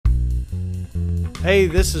Hey,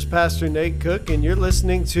 this is Pastor Nate Cook, and you're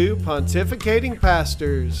listening to Pontificating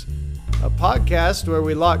Pastors, a podcast where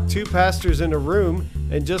we lock two pastors in a room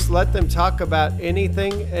and just let them talk about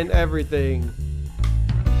anything and everything.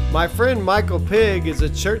 My friend Michael Pigg is a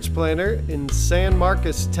church planter in San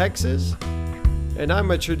Marcos, Texas, and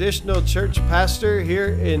I'm a traditional church pastor here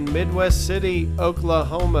in Midwest City,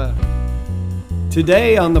 Oklahoma.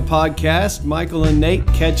 Today on the podcast, Michael and Nate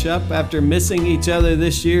catch up after missing each other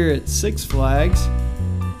this year at Six Flags.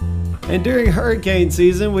 And during hurricane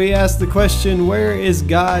season, we ask the question, where is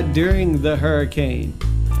God during the hurricane?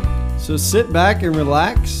 So sit back and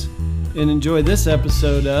relax and enjoy this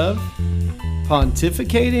episode of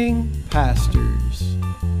Pontificating Pastors.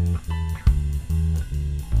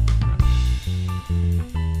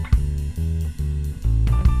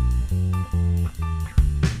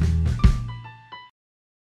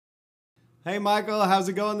 Hey, Michael, how's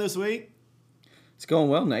it going this week? It's going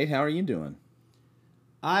well, Nate. How are you doing?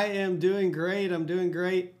 I am doing great.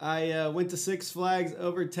 I went to Six Flags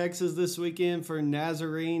over Texas this weekend for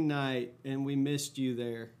Nazarene night, and we missed you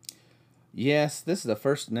there. Yes, this is the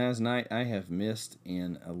first Naz night I have missed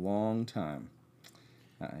in a long time.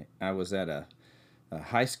 I was at a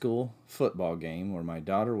high school football game where my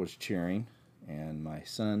daughter was cheering, and my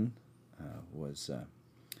son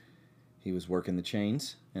he was working the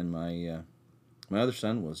chains, and my other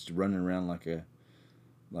son was running around like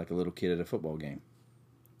a little kid at a football game.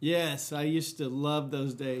 Yes, I used to love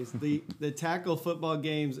those days. The tackle football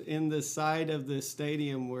games in the side of the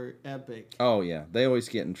stadium were epic. Oh yeah, they always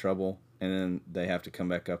get in trouble, and then they have to come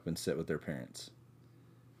back up and sit with their parents.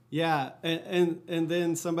 Yeah, and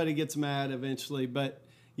then somebody gets mad eventually. But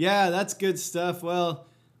yeah, that's good stuff. Well,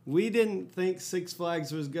 we didn't think Six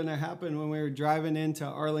Flags was going to happen when we were driving into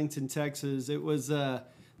Arlington, Texas. It was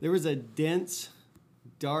there was a dense,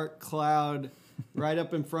 dark cloud right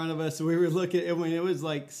up in front of us. We were looking, I mean, it was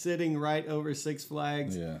like sitting right over Six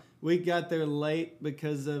Flags. Yeah. We got there late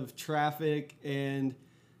because of traffic, and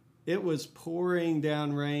it was pouring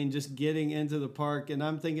down rain just getting into the park. And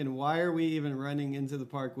I'm thinking, why are we even running into the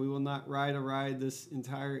park? We will not ride a ride this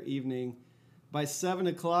entire evening. By 7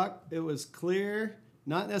 o'clock, it was clear,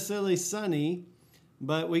 not necessarily sunny,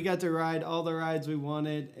 but we got to ride all the rides we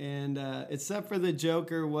wanted. And except for the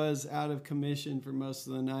Joker was out of commission for most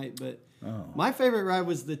of the night. But my favorite ride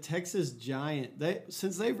was the Texas Giant.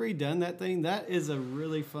 Since they've redone that thing, that is a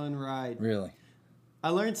really fun ride. Really? I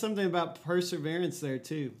learned something about perseverance there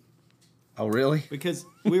too. Oh, really? Because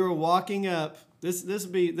we were walking up. This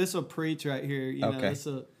will preach right here. You know, okay.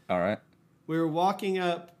 All right. We were walking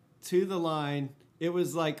up to the line. It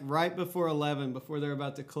was like right before 11, before they're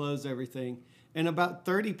about to close everything. And about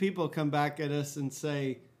 30 people come back at us and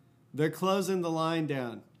say, they're closing the line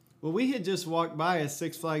down. Well, we had just walked by a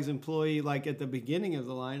Six Flags employee like at the beginning of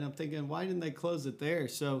the line. I'm thinking, why didn't they close it there?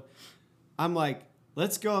 So I'm like,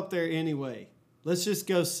 let's go up there anyway. Let's just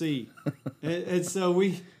go see. and so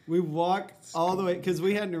we walk all the way, because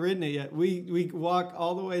we hadn't ridden it yet. We walk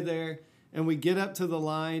all the way there, and we get up to the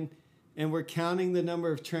line, and we're counting the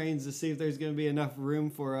number of trains to see if there's going to be enough room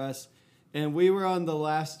for us. And we were on the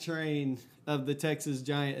last train of the Texas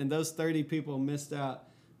Giant, and those 30 people missed out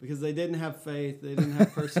because they didn't have faith. They didn't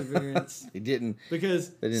have perseverance. They didn't. Because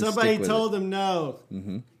they didn't somebody told them no.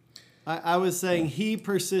 Mm-hmm. I was saying he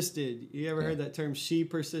persisted. You ever heard that term, she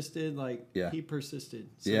persisted? Like, he persisted.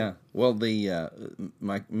 So. Yeah. Well, me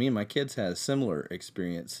and my kids had a similar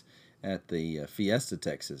experience at the Fiesta,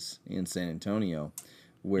 Texas in San Antonio.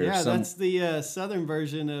 Where that's the southern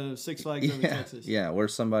version of Six Flags over Texas. Yeah, where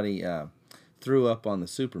somebody threw up on the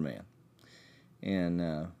Superman.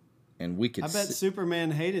 And we could. I bet Superman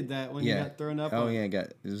hated that when he got thrown up. Oh yeah,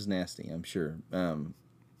 it was nasty. I'm sure.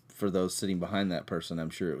 For those sitting behind that person,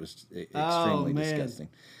 I'm sure it was extremely disgusting.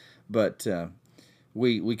 But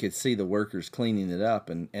we could see the workers cleaning it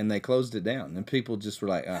up, and they closed it down. And people just were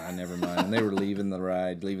like, never mind. And they were leaving the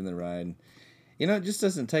ride. You know, it just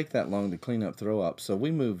doesn't take that long to clean up throw up. So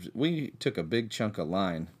we took a big chunk of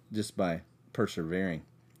line just by persevering.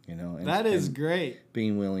 You know, that is great.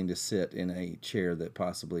 Being willing to sit in a chair that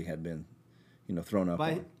possibly had been, thrown up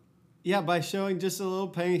on. Yeah, by showing just a little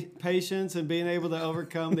patience and being able to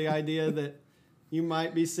overcome the idea that you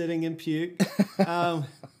might be sitting in puke. One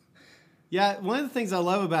of the things I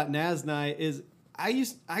love about Naz Night is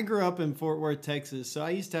I grew up in Fort Worth, Texas, so I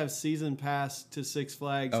used to have season pass to Six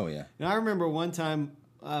Flags. Oh yeah. And I remember one time,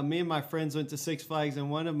 me and my friends went to Six Flags, and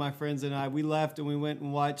one of my friends and I, we left and we went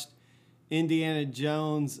and watched Indiana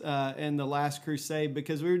Jones and The Last Crusade,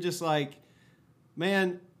 because we were just like,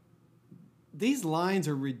 man, these lines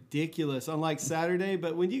are ridiculous on like Saturday,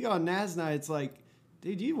 but when you go on Naz Night, it's like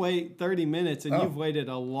Dude, you wait 30 minutes and you've waited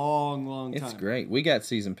a long, long time. It's great. We got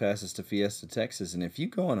season passes to Fiesta, Texas, and if you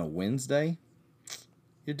go on a Wednesday,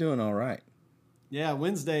 you're doing all right. Yeah,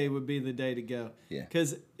 Wednesday would be the day to go. Yeah.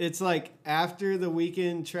 Because it's like after the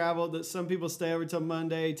weekend travel, that some people stay over till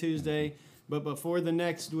Monday, Tuesday, but before the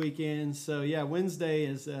next weekend. So, yeah, Wednesday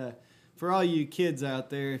is, for all you kids out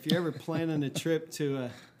there, if you're ever planning a trip to a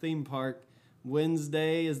theme park,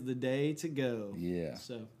 Wednesday is the day to go. Yeah.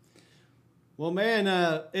 So, well, man,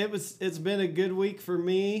 it's been a good week for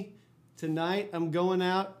me. Tonight I'm going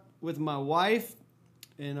out with my wife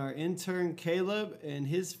and our intern Caleb and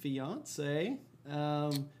his fiance.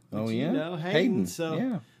 Hayden.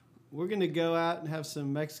 So we're gonna go out and have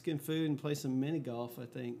some Mexican food and play some mini golf. I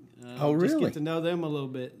think. Really? Just get to know them a little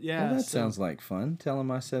bit. Yeah. Well, that sounds like fun. Tell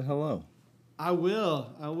them I said hello. I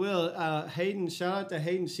will. Hayden, shout out to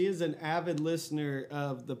Hayden. She is an avid listener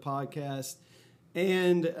of the podcast.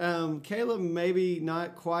 And Caleb, maybe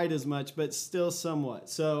not quite as much, but still somewhat.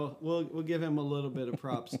 So we'll give him a little bit of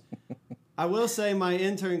props. I will say my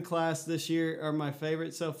intern class this year are my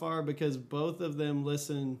favorite so far because both of them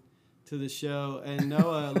listen to the show, and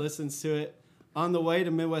Noah listens to it on the way to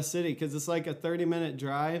Midwest City because it's like a 30-minute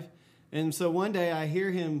drive. And so one day I hear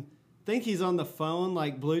him think he's on the phone,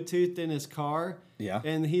 like Bluetoothed in his car. Yeah.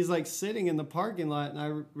 And he's like sitting in the parking lot, and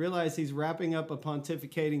I realize he's wrapping up a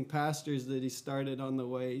pontificating pastors that he started on the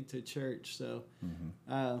way to church. So,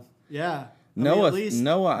 yeah. Noah,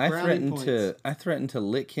 I threatened to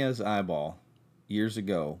lick his eyeball years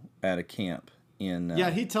ago at a camp in. Yeah,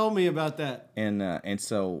 he told me about that. And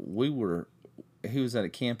so he was at a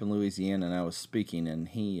camp in Louisiana, and I was speaking, and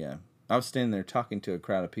I was standing there talking to a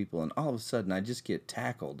crowd of people, and all of a sudden I just get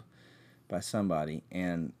tackled by somebody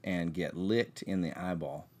and get licked in the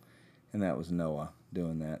eyeball, and that was Noah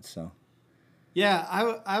doing that. So. Yeah,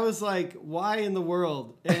 I was like, why in the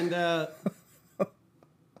world? And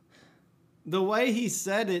the way he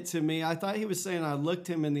said it to me, I thought he was saying I looked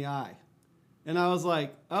him in the eye. And I was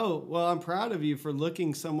like, oh, well, I'm proud of you for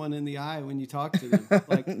looking someone in the eye when you talk to them.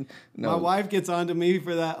 Like, no. My wife gets on to me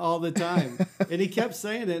for that all the time. And he kept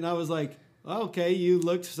saying it, and I was like, okay, you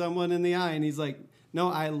looked someone in the eye. And he's like, no,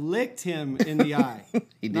 I licked him in the eye.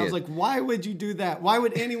 He did. I was like, why would you do that? Why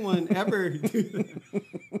would anyone ever do that?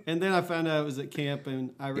 And then I found out it was at camp,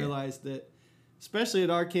 and I realized that, especially at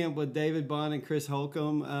our camp with David Bond and Chris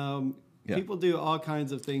Holcomb, people do all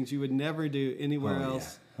kinds of things you would never do anywhere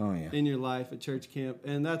else in your life at church camp.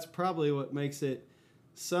 And that's probably what makes it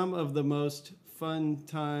some of the most fun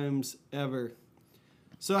times ever.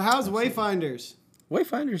 So how's Wayfinders?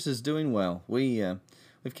 Wayfinders is doing well.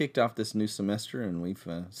 We've kicked off this new semester, and we've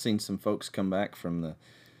seen some folks come back from the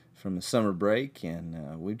summer break, and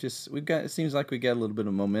it seems like we got a little bit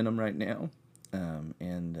of momentum right now,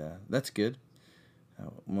 and that's good.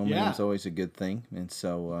 Momentum's always a good thing, and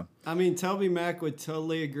so Toby Mac would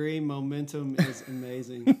totally agree. Momentum is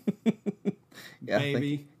amazing. Yeah, baby. I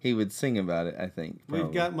think he would sing about it. I think probably.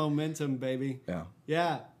 We've got momentum, baby.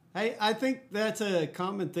 Yeah. Hey, I think that's a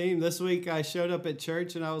common theme. This week I showed up at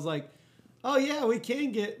church and I was like, oh yeah, we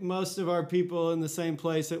can get most of our people in the same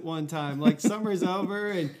place at one time. Like summer's over,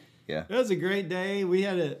 and it was a great day. We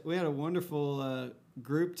had a wonderful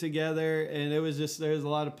group together, and it was just there's a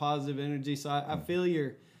lot of positive energy. So I feel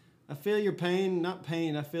your pain, not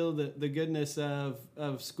pain. I feel the goodness of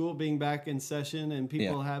school being back in session and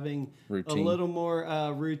people having routine. A little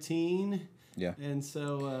more routine. Yeah. And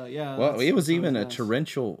so Well, it was even a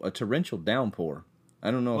torrential downpour. I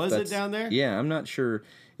don't know if that's... Was it down there? Yeah, I'm not sure.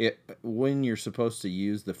 When you're supposed to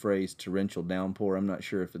use the phrase torrential downpour, I'm not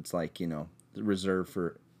sure if it's like, reserved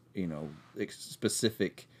for,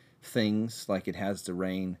 specific things, like it has to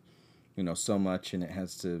rain, so much, and it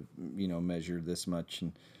has to, measure this much.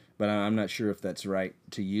 But I'm not sure if that's right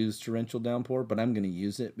to use torrential downpour, but I'm going to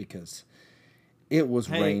use it because it was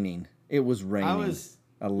raining. It was raining.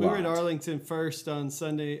 We were at Arlington First on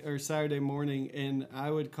Sunday or Saturday morning, and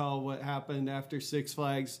I would call what happened after Six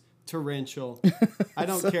Flags torrential. I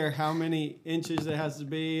don't care how many inches it has to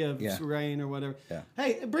be of rain or whatever. Yeah.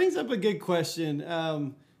 Hey, it brings up a good question,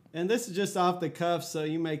 and this is just off the cuff, so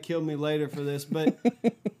you may kill me later for this, but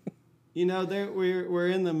we're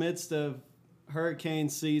in the midst of hurricane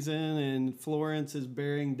season, and Florence is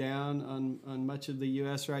bearing down on much of the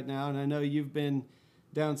U.S. right now, and I know you've been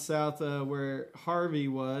down south where Harvey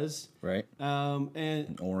was. Right.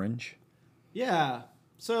 And Orange. Yeah.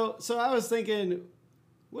 So I was thinking,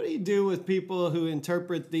 what do you do with people who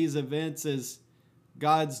interpret these events as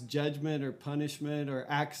God's judgment or punishment or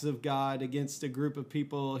acts of God against a group of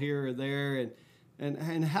people here or there?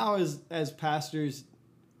 And how as pastors,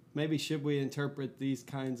 maybe should we interpret these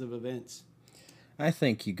kinds of events? I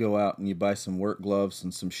think you go out and you buy some work gloves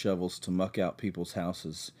and some shovels to muck out people's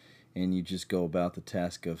houses, and you just go about the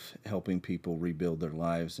task of helping people rebuild their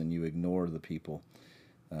lives, and you ignore the people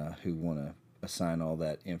who want to assign all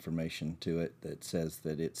that information to it that says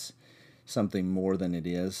that it's something more than it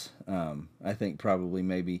is. I think probably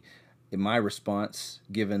maybe in my response,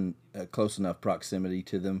 given a close enough proximity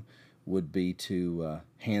to them, would be to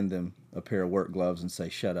hand them a pair of work gloves and say,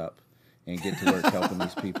 shut up, and get to work helping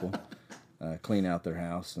these people clean out their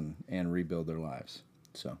house and rebuild their lives.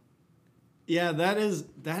 So, yeah, that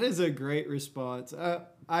is a great response.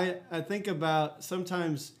 I think about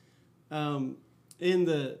sometimes in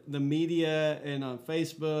the media and on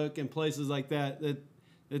Facebook and places like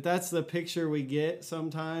that's the picture we get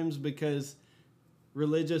sometimes because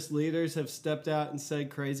religious leaders have stepped out and said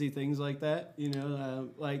crazy things like that.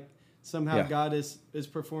 Like somehow God is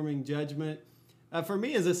performing judgment. For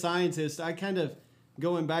me as a scientist, I kind of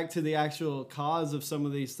going back to the actual cause of some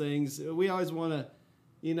of these things. We always want to,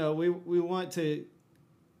 we want to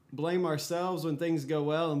blame ourselves when things go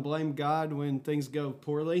well and blame God when things go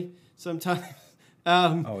poorly sometimes.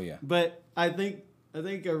 But I think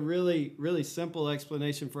a really, really simple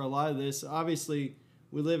explanation for a lot of this, obviously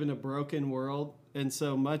we live in a broken world. And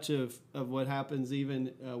so much of what happens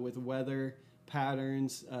even with weather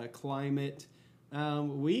patterns, climate,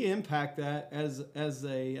 we impact that as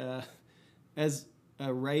a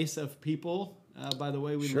race of people by the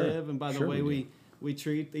way we live and by the way we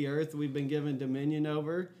treat the earth we've been given dominion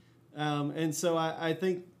over. And so I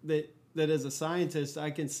think that as a scientist,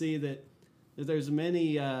 I can see that there's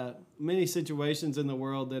many situations in the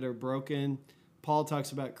world that are broken. Paul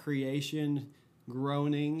talks about creation,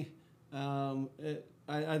 groaning.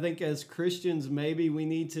 I think as Christians, maybe we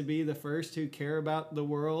need to be the first who care about the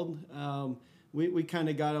world. We kind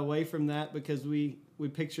of got away from that because we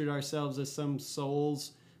pictured ourselves as some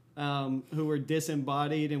souls who were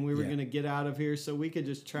disembodied and we were going to get out of here so we could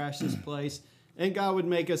just trash this place and God would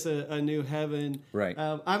make us a new heaven. Right.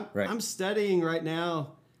 I'm studying right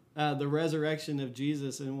now the resurrection of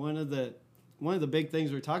Jesus, and one of the big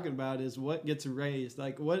things we're talking about is what gets raised.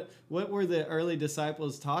 Like what were the early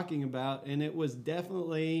disciples talking about? And it was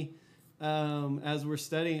definitely as we're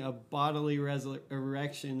studying a bodily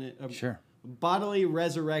resurrection. Bodily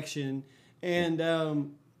resurrection. And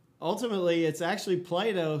ultimately, it's actually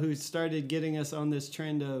Plato who started getting us on this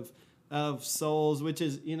trend of souls, which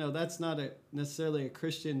is, that's not necessarily a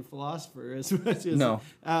Christian philosopher as much as... No.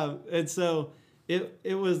 And so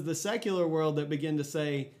it was the secular world that began to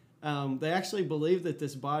say, they actually believed that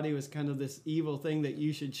this body was kind of this evil thing that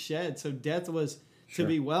you should shed. So death was to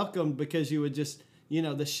be welcomed because you would just,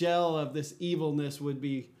 the shell of this evilness would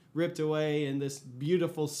be ripped away and this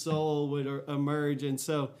beautiful soul would emerge. And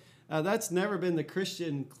so that's never been the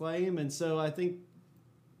Christian claim. And so I think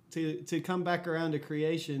to come back around to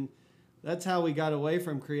creation, that's how we got away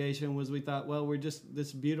from creation, was we thought, well, we're just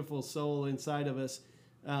this beautiful soul inside of us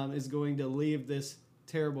is going to leave this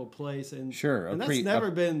terrible place. And and that's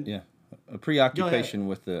never been a preoccupation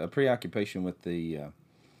with the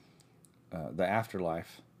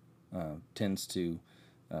afterlife tends to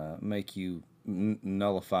make you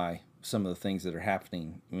nullify some of the things that are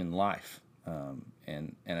happening in life,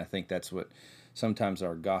 and I think that's what sometimes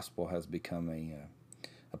our gospel has become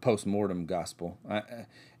a post-mortem gospel.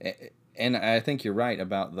 And I think you're right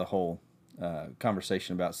about the whole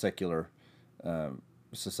conversation about secular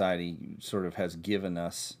society sort of has given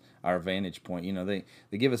us our vantage point.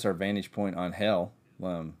 They give us our vantage point on hell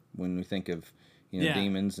when we think of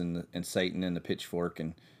demons and Satan and the pitchfork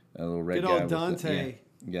and a little red guy. Good old Dante.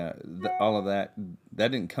 All of that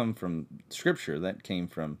didn't come from Scripture. That came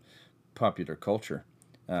from popular culture,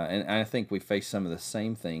 and I think we face some of the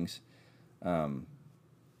same things.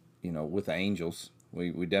 With the angels,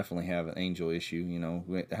 we definitely have an angel issue.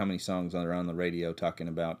 How many songs are on the radio talking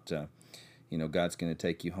about God's going to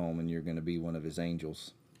take you home and you're going to be one of His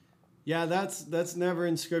angels. Yeah, that's never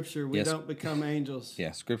in Scripture. We don't become angels.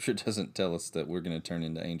 Yeah, Scripture doesn't tell us that we're going to turn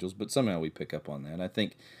into angels, but somehow we pick up on that. I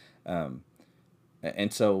think,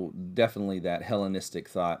 and so definitely that Hellenistic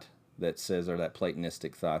thought that says, or that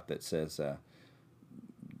Platonistic thought that says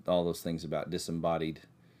all those things about disembodied,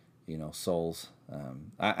 souls.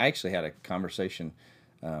 I actually had a conversation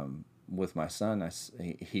with my son.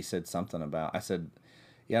 He said something about, I said,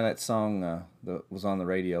 yeah, that song that was on the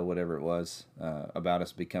radio, whatever it was, about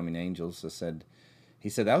us becoming angels. He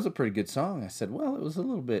said, that was a pretty good song. I said, well, it was a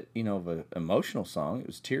little bit, of an emotional song. It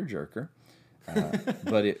was tearjerker,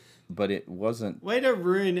 but it wasn't. Way to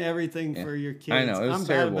ruin everything for your kids. I know, it was I'm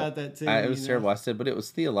terrible. bad about that too. It was terrible. I said, but it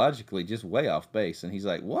was theologically just way off base. And he's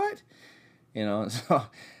like, what? So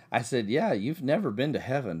I said, yeah, you've never been to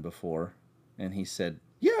heaven before. And he said,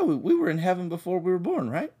 yeah, we were in heaven before we were born,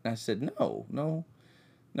 right? And I said, no,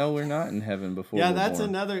 we're not in heaven before we're born.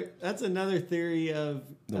 That's another theory of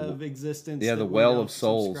existence. Yeah, the well of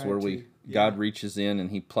souls where God reaches in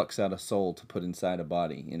and he plucks out a soul to put inside a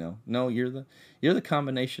body, you know. No, you're the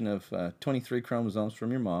combination of 23 chromosomes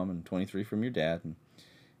from your mom and 23 from your dad,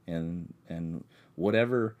 and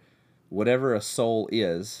whatever a soul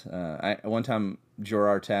is. One time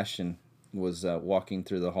Gerard Tashton was walking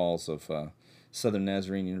through the halls of Southern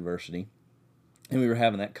Nazarene University, and we were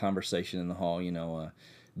having that conversation in the hall, you know,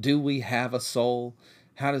 do we have a soul?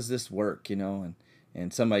 How does this work, you know?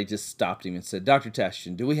 And somebody just stopped him and said, Dr.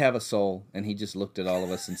 Tashton, do we have a soul? And he just looked at all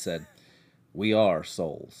of us and said, we are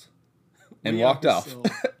souls. And walked off.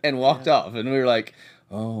 And walked off. And we were like,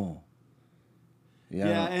 oh. Yeah.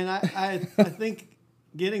 Yeah, and I think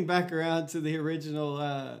getting back around to the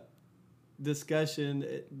original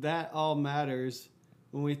discussion, that all matters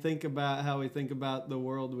when we think about how we think about the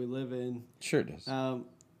world we live in. Sure it does.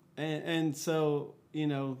 And so, you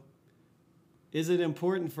know, is it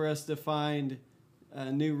important for us to find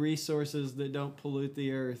new resources that don't pollute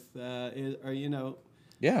the earth? Are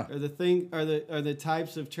the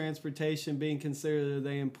types of transportation being considered, are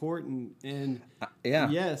they important? And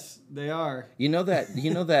yes, they are. You know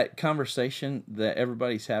that conversation that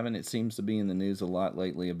everybody's having. It seems to be in the news a lot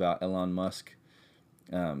lately about Elon Musk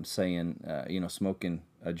saying, smoking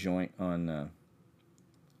a joint on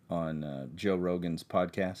Joe Rogan's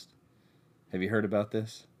podcast. Have you heard about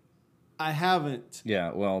this? I haven't.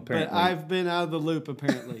 Yeah, well, apparently. But I've been out of the loop,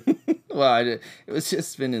 apparently. Well, it was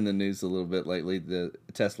just been in the news a little bit lately. The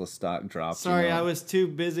Tesla stock dropped. Sorry, I was too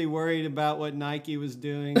busy worried about what Nike was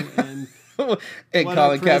doing and and what Colin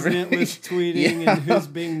our president Kaepernick was tweeting and who's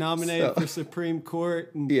being nominated for Supreme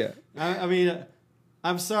Court. And I mean,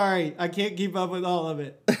 I'm sorry. I can't keep up with all of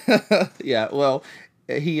it. Yeah, well,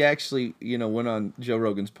 he actually, went on Joe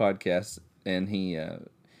Rogan's podcast and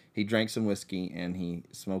he drank some whiskey and he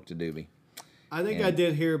smoked a doobie. I think I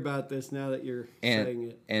did hear about this now that you're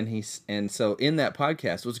saying it. And so in that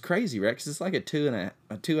podcast, it was crazy, right? Because it's like a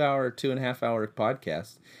 2.5 hour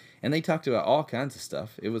podcast, and they talked about all kinds of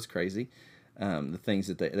stuff. It was crazy. The things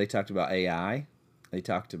that they talked about AI. They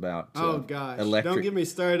talked about electric. Don't get me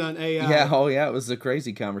started on AI. Yeah, it was a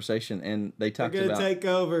crazy conversation, and they talked about take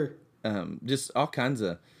over. Just all kinds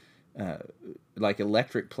of like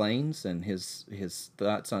electric planes and his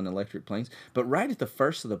thoughts on electric planes. But right at the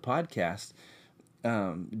first of the podcast,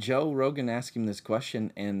 Joe Rogan asked him this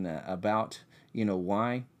question and about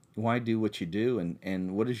why do what you do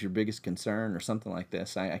and what is your biggest concern or something like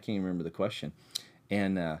this. I can't even remember the question.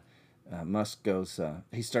 And Musk goes,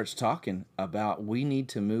 he starts talking about we need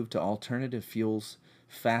to move to alternative fuels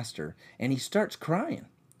faster, and he starts crying,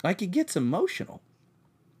 like he gets emotional.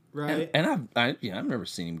 Right. And I've never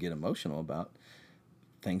seen him get emotional about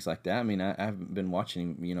things like that. I mean, I haven't been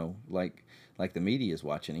watching him, like the media is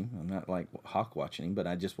watching him. I'm not like hawk watching him, but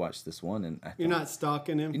I just watched this one, and you're not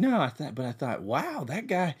stalking him. No, I thought, wow, that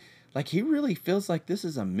guy, like he really feels like this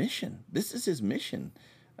is a mission. This is his mission.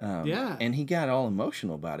 And he got all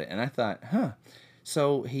emotional about it, and I thought, huh.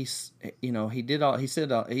 So he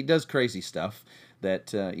does crazy stuff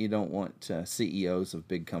that you don't want CEOs of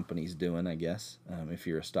big companies doing, I guess, if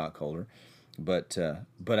you're a stockholder. But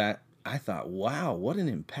I thought, wow, what an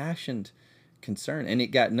impassioned concern, and it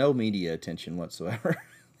got no media attention whatsoever.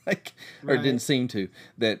 Or it didn't seem to.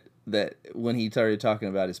 That when he started talking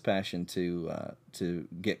about his passion to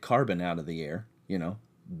get carbon out of the air,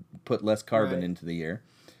 put less carbon into the air,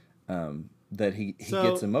 that he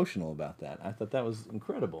gets emotional about that. I thought that was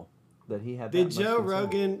incredible that he had. Did Joe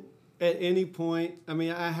Rogan at any point? I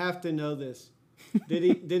mean, I have to know this.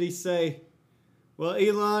 Did he say, well,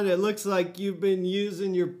 Elon, it looks like you've been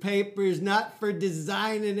using your papers not for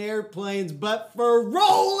designing airplanes, but for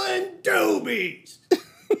rolling doobies?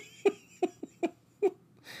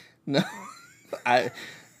 No,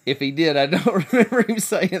 if he did, I don't remember him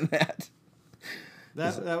saying that.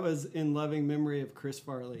 That was in loving memory of Chris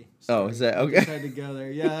Farley. Oh, is that okay? Tied together.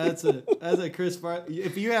 Yeah, that's a Chris Farley.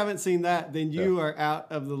 If you haven't seen that, then you are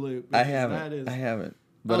out of the loop. I haven't. I haven't.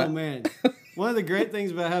 But man, one of the great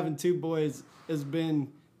things about having two boys has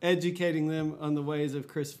been educating them on the ways of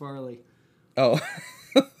Chris Farley. Oh,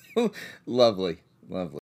 lovely.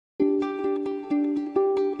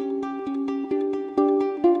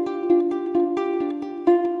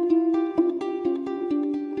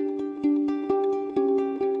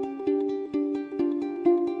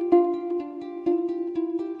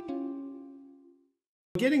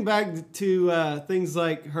 Getting back to things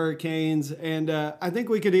like hurricanes, and I think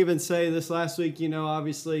we could even say this last week,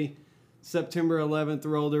 obviously September 11th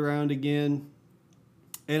rolled around again,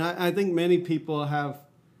 And I think many people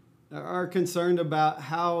are concerned about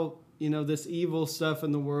how, this evil stuff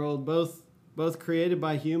in the world, both created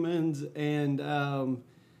by humans and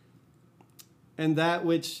that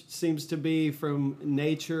which seems to be from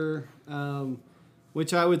nature,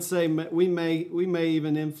 which I would say we may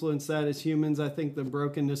even influence that as humans. I think the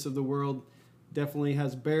brokenness of the world definitely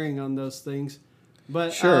has bearing on those things.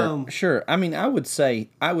 But sure. I mean, I would say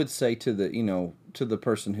to the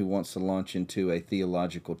person who wants to launch into a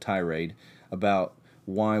theological tirade about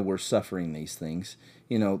why we're suffering these things,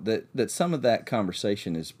 that some of that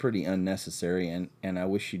conversation is pretty unnecessary, and I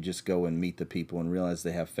wish you'd just go and meet the people and realize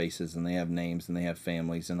they have faces and they have names and they have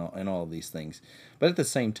families and all of these things. But at the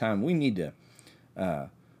same time, we need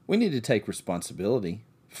to take responsibility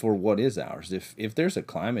for what is ours. If there's a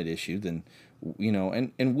climate issue, then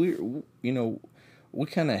and we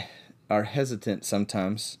kind of are hesitant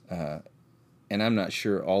sometimes, and I'm not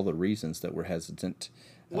sure all the reasons that we're hesitant.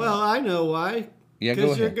 Well, I know why. Yeah,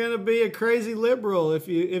 because you're going to be a crazy liberal if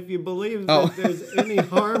you believe that there's any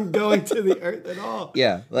harm going to the earth at all.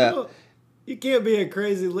 Yeah. You can't be a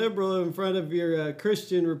crazy liberal in front of your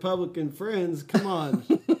Christian Republican friends. Come on.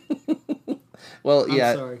 Well,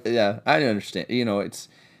 I'm sorry. Yeah, I understand.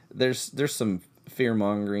 There's some fear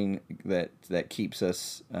mongering that keeps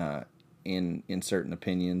us in certain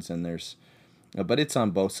opinions, and but it's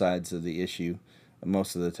on both sides of the issue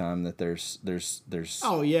most of the time that there's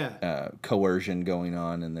coercion going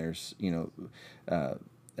on, and there's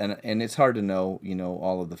and it's hard to know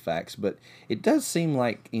all of the facts, but it does seem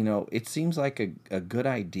like it seems like a good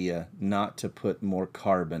idea not to put more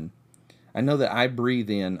carbon. I know that I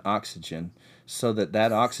breathe in oxygen so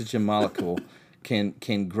that oxygen molecule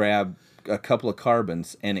can grab a couple of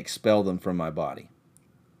carbons and expel them from my body,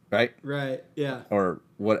 right? Right. Yeah. Or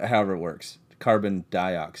however it works. Carbon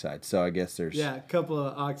dioxide. So I guess there's a couple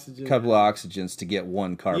of oxygens to get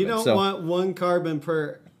one carbon. You don't want one carbon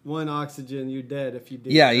per one oxygen. You're dead if you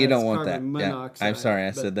do. Yeah, you don't want that. Monoxide, I'm sorry,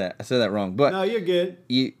 I said that wrong. But no, you're good.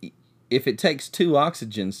 If it takes two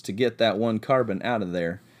oxygens to get that one carbon out of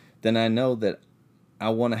there, then I know that I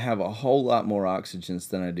want to have a whole lot more oxygens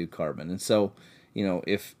than I do carbon. And so,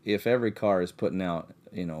 if every car is putting out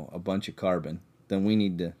a bunch of carbon, then we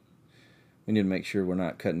need to make sure we're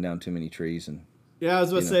not cutting down too many trees. And I was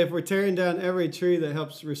going to say, if we're tearing down every tree, that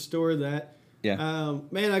helps restore that. Yeah.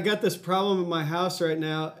 Man, I got this problem in my house right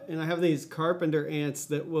now, and I have these carpenter ants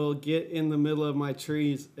that will get in the middle of my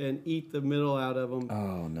trees and eat the middle out of them.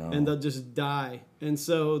 Oh, no. And they'll just die. And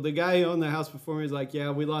so the guy who owned the house before me was like,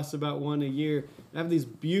 yeah, we lost about one a year. I have these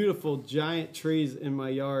beautiful giant trees in my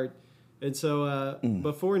yard. And so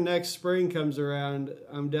before next spring comes around,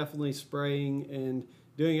 I'm definitely spraying and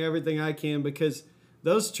doing everything I can, because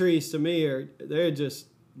those trees to me they're just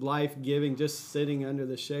life-giving, just sitting under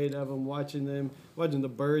the shade of them, watching the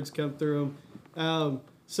birds come through them.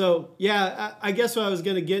 I guess what I was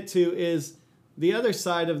going to get to is the other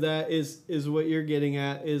side of that is what you're getting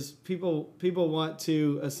at, is people want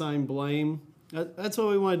to assign blame. That's what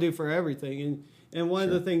we want to do for everything. And one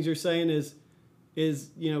of the things you're saying is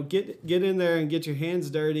get in there and get your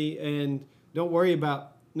hands dirty, and don't worry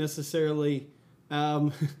about necessarily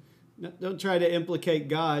don't try to implicate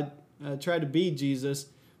God. Try to be Jesus.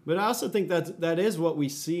 But I also think that is what we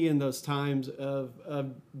see in those times of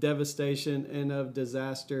devastation and of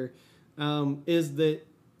disaster, is that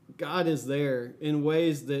God is there in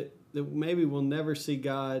ways that maybe we'll never see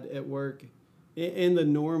God at work in the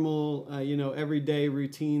normal, everyday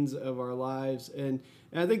routines of our lives. And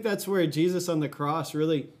I think that's where Jesus on the cross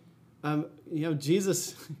really,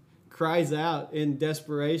 Jesus cries out in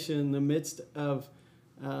desperation in the midst of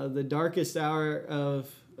the darkest hour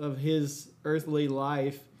of his earthly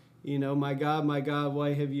life. My God,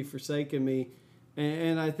 why have you forsaken me?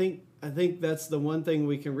 And I think that's the one thing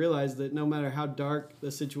we can realize, that no matter how dark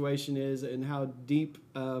the situation is and how deep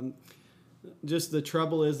just the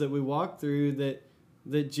trouble is that we walk through,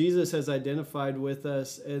 that Jesus has identified with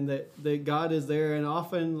us, and that God is there. And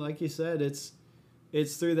often, like you said, it's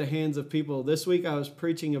through the hands of people. This week I was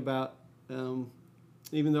preaching about,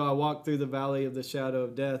 even though I walk through the valley of the shadow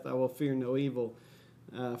of death, I will fear no evil,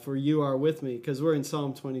 for you are with me, because we're in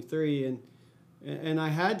Psalm 23. And I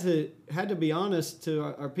had to be honest to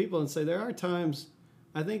our people and say, there are times,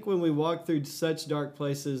 I think, when we walk through such dark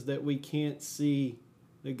places that we can't see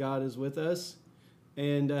that God is with us.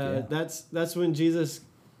 And that's when Jesus'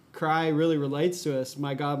 cry really relates to us.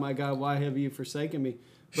 My God, why have you forsaken me?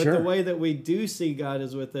 But the way that we do see God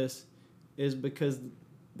is with us is because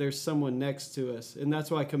there's someone next to us. And that's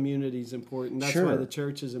why community is important. That's why the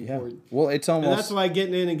church is important. Well, it's almost... And that's why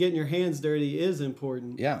getting in and getting your hands dirty is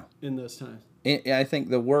important in those times. I think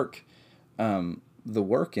the work the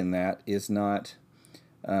work in that is not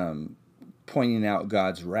pointing out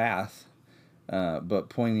God's wrath, but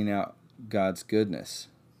pointing out God's goodness.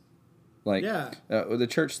 Like, the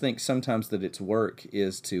church thinks sometimes that its work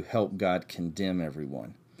is to help God condemn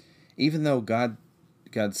everyone, even though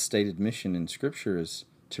God's stated mission in Scripture is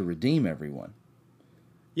to redeem everyone.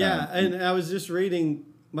 Yeah, and I was just reading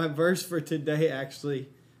my verse for today, actually,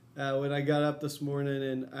 when I got up this morning,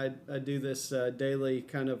 and I do this daily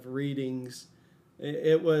kind of readings.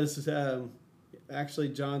 It was actually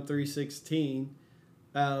John 3:16,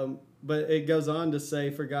 but it goes on to say,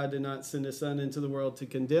 "For God did not send His Son into the world to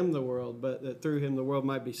condemn the world, but that through Him the world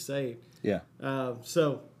might be saved." Yeah. But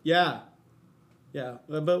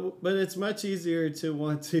it's much easier to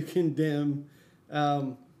want to condemn.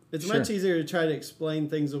 It's much easier to try to explain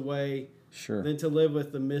things away than to live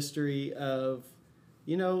with the mystery of,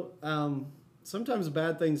 sometimes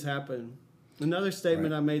bad things happen. Another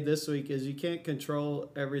statement I made this week is you can't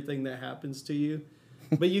control everything that happens to you,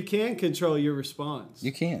 but you can control your response.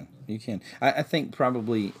 You can. I think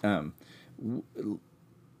probably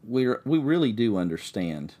we really do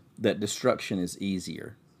understand that destruction is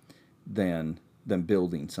easier than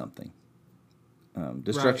building something.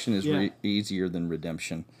 Destruction is easier than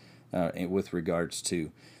redemption with regards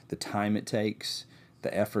to the time it takes,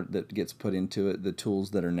 the effort that gets put into it, the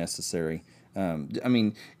tools that are necessary.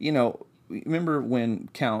 Remember when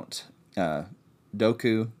Count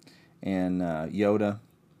Dooku and Yoda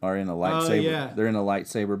are in a lightsaber? Oh, yeah. They're in a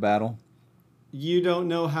lightsaber battle. You don't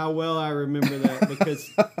know how well I remember that because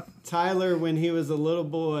Tyler, when he was a little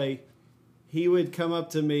boy, he would come up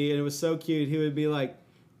to me and it was so cute. He would be like,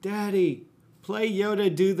 "Daddy, play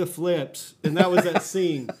Yoda do the flips." And that was that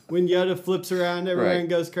scene when Yoda flips around everywhere and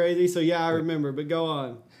goes crazy. So yeah, I remember, but go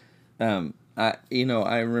on. I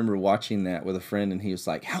remember watching that with a friend, and he was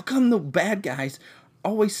like, "How come the bad guys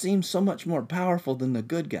always seem so much more powerful than the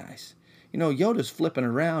good guys? Yoda's flipping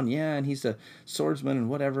around, and he's a swordsman and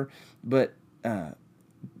whatever, but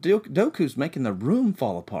Dooku's making the room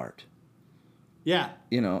fall apart." Yeah.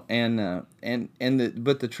 But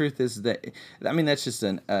the truth is that, that's just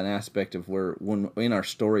an aspect of where, when in our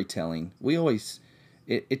storytelling,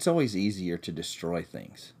 it's always easier to destroy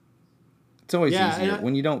things. It's always easier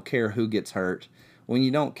when you don't care who gets hurt, when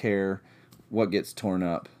you don't care what gets torn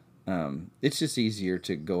up. It's just easier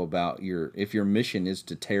to go about if your mission is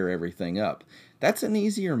to tear everything up. That's an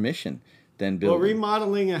easier mission than building. Well,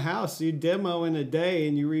 remodeling a house, you demo in a day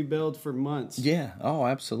and you rebuild for months. Yeah. Oh,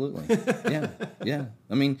 absolutely. Yeah.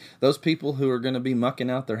 Those people who are going to be mucking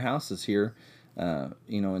out their houses here,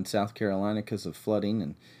 in South Carolina because of flooding,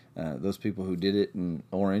 and those people who did it in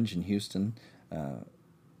Orange and Houston,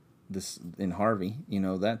 in Harvey,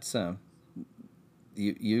 that's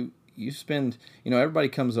you spend, everybody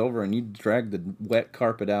comes over and you drag the wet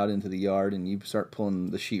carpet out into the yard and you start pulling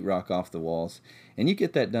the sheetrock off the walls, and you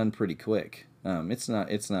get that done pretty quick. It's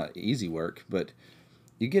not easy work, but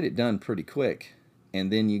you get it done pretty quick,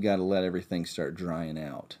 and then you got to let everything start drying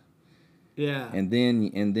out. Yeah. And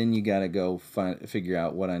then you got to go figure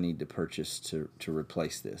out what I need to purchase to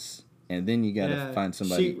replace this, and then you got to find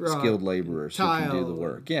somebody, skilled laborers who can do the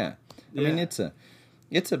work. Yeah. It's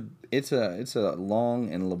a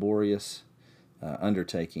long and laborious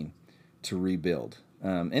undertaking to rebuild,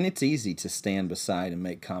 and it's easy to stand beside and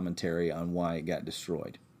make commentary on why it got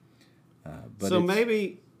destroyed. So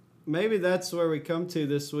maybe that's where we come to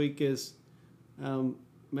this week is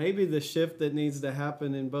maybe the shift that needs to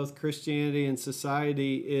happen in both Christianity and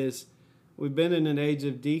society is we've been in an age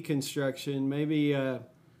of deconstruction. Maybe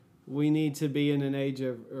we need to be in an age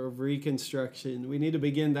of reconstruction. We need to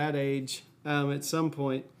begin that age at some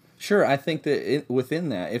point. Sure, I think that within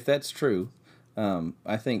that, if that's true,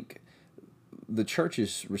 I think the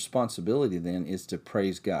church's responsibility then is to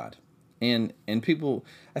praise God, and people,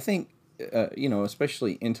 I think,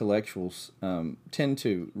 especially intellectuals, tend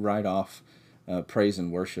to write off praise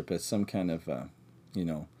and worship as some kind of,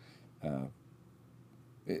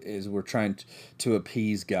 is we're trying to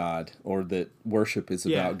appease God, or that worship is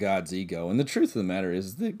about God's ego. And the truth of the matter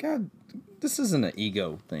is that this isn't an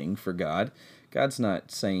ego thing for God. God's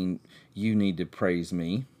not saying you need to praise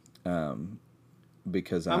me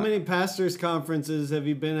because How many pastors' conferences have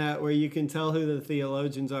you been at where you can tell who the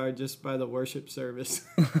theologians are just by the worship service?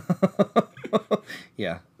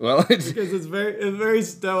 Yeah, well, because it's very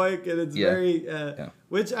stoic, and it's very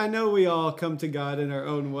which I know we all come to God in our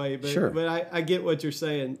own way, but sure. But I get what you're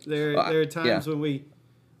saying. There are times when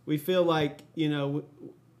we feel like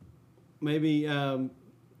maybe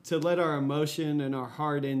to let our emotion and our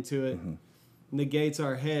heart into it negates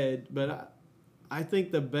our head, but I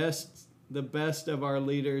think the best of our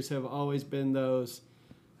leaders have always been those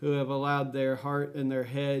who have allowed their heart and their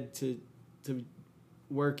head to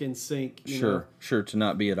work in sync. You know? Sure, to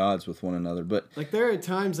not be at odds with one another. But like there are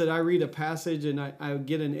times that I read a passage and I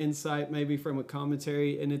get an insight maybe from a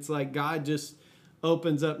commentary, and it's like God just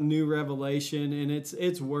opens up new revelation, and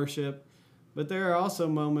it's worship. But there are also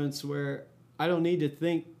moments where I don't need to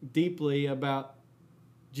think deeply about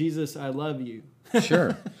Jesus, I love you.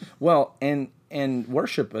 Sure. Well, and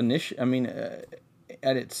worship at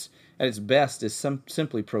its best is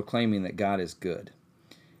simply proclaiming that God is good.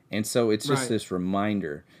 And so it's just this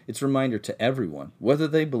reminder. It's a reminder to everyone, whether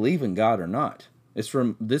they believe in God or not.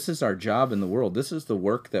 This is our job in the world. This is the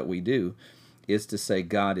work that we do, is to say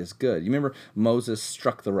God is good. You remember Moses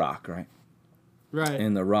struck the rock, right? Right.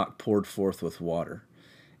 And the rock poured forth with water.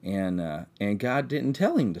 And God didn't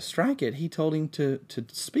tell him to strike it. He told him to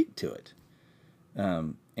speak to it.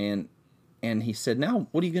 And he said, now,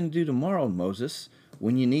 what are you going to do tomorrow, Moses,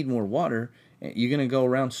 when you need more water? You're going to go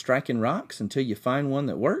around striking rocks until you find one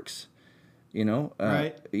that works? You know,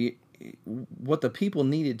 right. What the people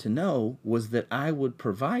needed to know was that I would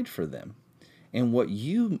provide for them. And what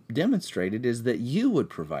you demonstrated is that you would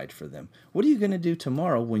provide for them. What are you going to do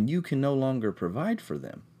tomorrow when you can no longer provide for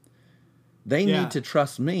them? They need to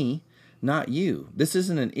trust me, not you. This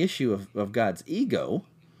isn't an issue of God's ego.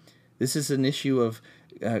 This is an issue of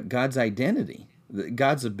God's identity,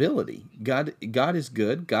 God's ability. God is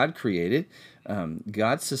good. God created.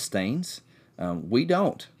 God sustains. We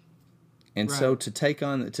don't. And so to take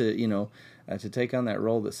on that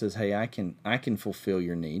role that says, "Hey, I can fulfill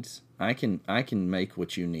your needs. I can make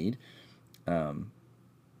what you need,"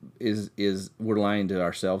 is we're lying to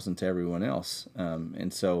ourselves and to everyone else.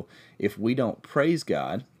 And so if we don't praise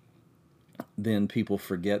God, then people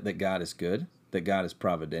forget that God is good, that God is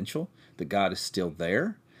providential, that God is still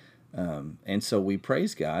there. And so we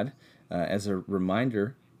praise God as a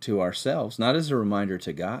reminder to ourselves, not as a reminder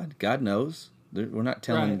to God. God knows. We're not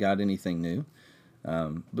telling God anything new.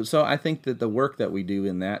 But so I think that the work that we do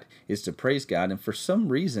in that is to praise God. And for some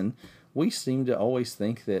reason, we seem to always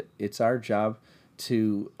think that it's our job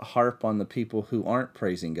to harp on the people who aren't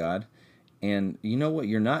praising God. And you know what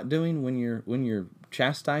you're not doing when you're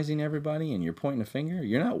chastising everybody and you're pointing a finger?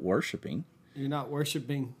 You're not worshiping. You're not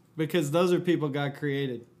worshiping, because those are people God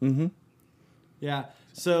created. Mm-hmm. Yeah.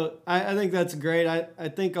 So I think that's great. I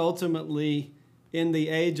think ultimately, in the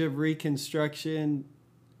age of Reconstruction,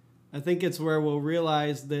 I think it's where we'll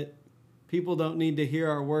realize that people don't need to hear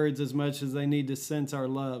our words as much as they need to sense our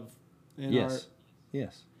love. And yes.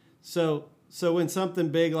 So when something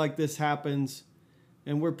big like this happens,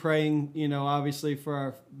 and we're praying, obviously for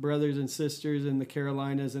our brothers and sisters in the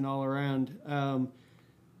Carolinas and all around,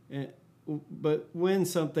 but when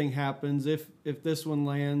something happens, if this one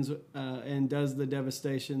lands and does the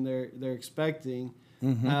devastation they're expecting,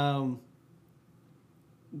 mm-hmm.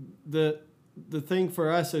 The thing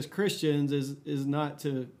for us as Christians is not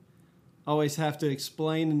to always have to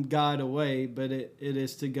explain God away, but it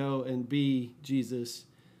is to go and be Jesus.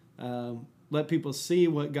 Let people see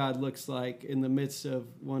what God looks like in the midst of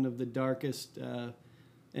one of the darkest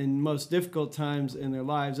and most difficult times in their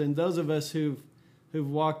lives. And those of us who've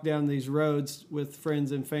walked down these roads with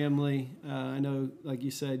friends and family, I know, like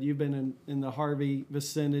you said, you've been in the Harvey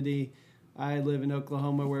vicinity. I live in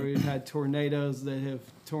Oklahoma, where we've had tornadoes that have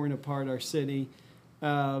torn apart our city.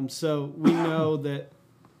 So we know that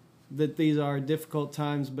these are difficult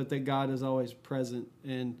times, but that God is always present.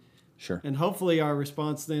 And sure. And hopefully our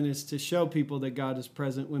response then is to show people that God is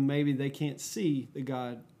present when maybe they can't see the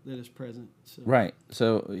God that is present. So. Right.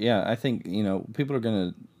 So, yeah, I think, people are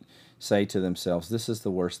going to say to themselves, this is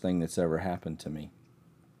the worst thing that's ever happened to me.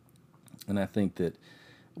 And I think that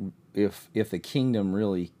if the kingdom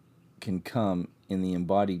really can come in the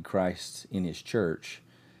embodied Christ in his church,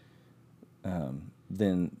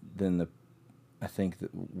 then I think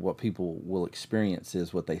that what people will experience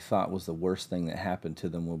is what they thought was the worst thing that happened to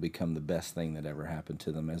them will become the best thing that ever happened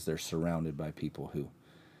to them, as they're surrounded by people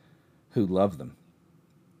who love them.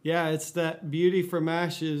 Yeah, it's that beauty from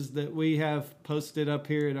ashes that we have posted up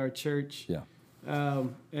here at our church. Yeah.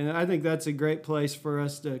 And I think that's a great place for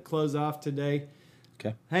us to close off today.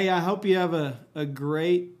 Okay. Hey, I hope you have a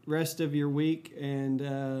great rest of your week, and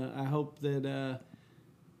I hope that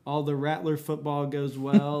all the Rattler football goes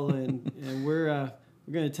well, and we're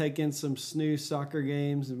going to take in some SNU soccer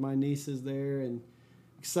games, and my niece is there, and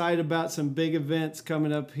excited about some big events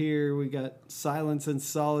coming up here. We got Silence and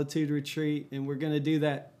Solitude Retreat, and we're going to do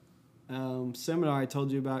that seminar I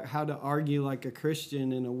told you about, how to argue like a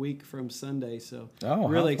Christian, in a week from Sunday. So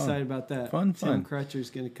really excited about that. Fun. Tim Crutcher's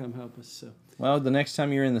going to come help us. So. Well, the next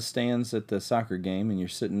time you're in the stands at the soccer game and you're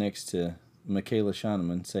sitting next to Michaela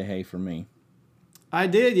Schoeneman, say hey for me. I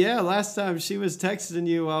did, yeah. Last time she was texting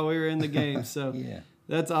you while we were in the game. So yeah.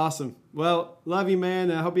 That's awesome. Well, love you,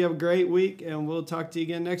 man. I hope you have a great week, and we'll talk to you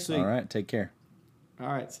again next week. All right. Take care. All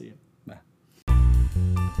right. See you. Bye.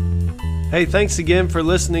 Hey, thanks again for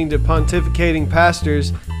listening to Pontificating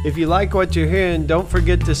Pastors. If you like what you're hearing, don't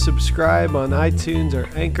forget to subscribe on iTunes or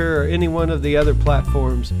Anchor or any one of the other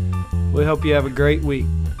platforms. We hope you have a great week.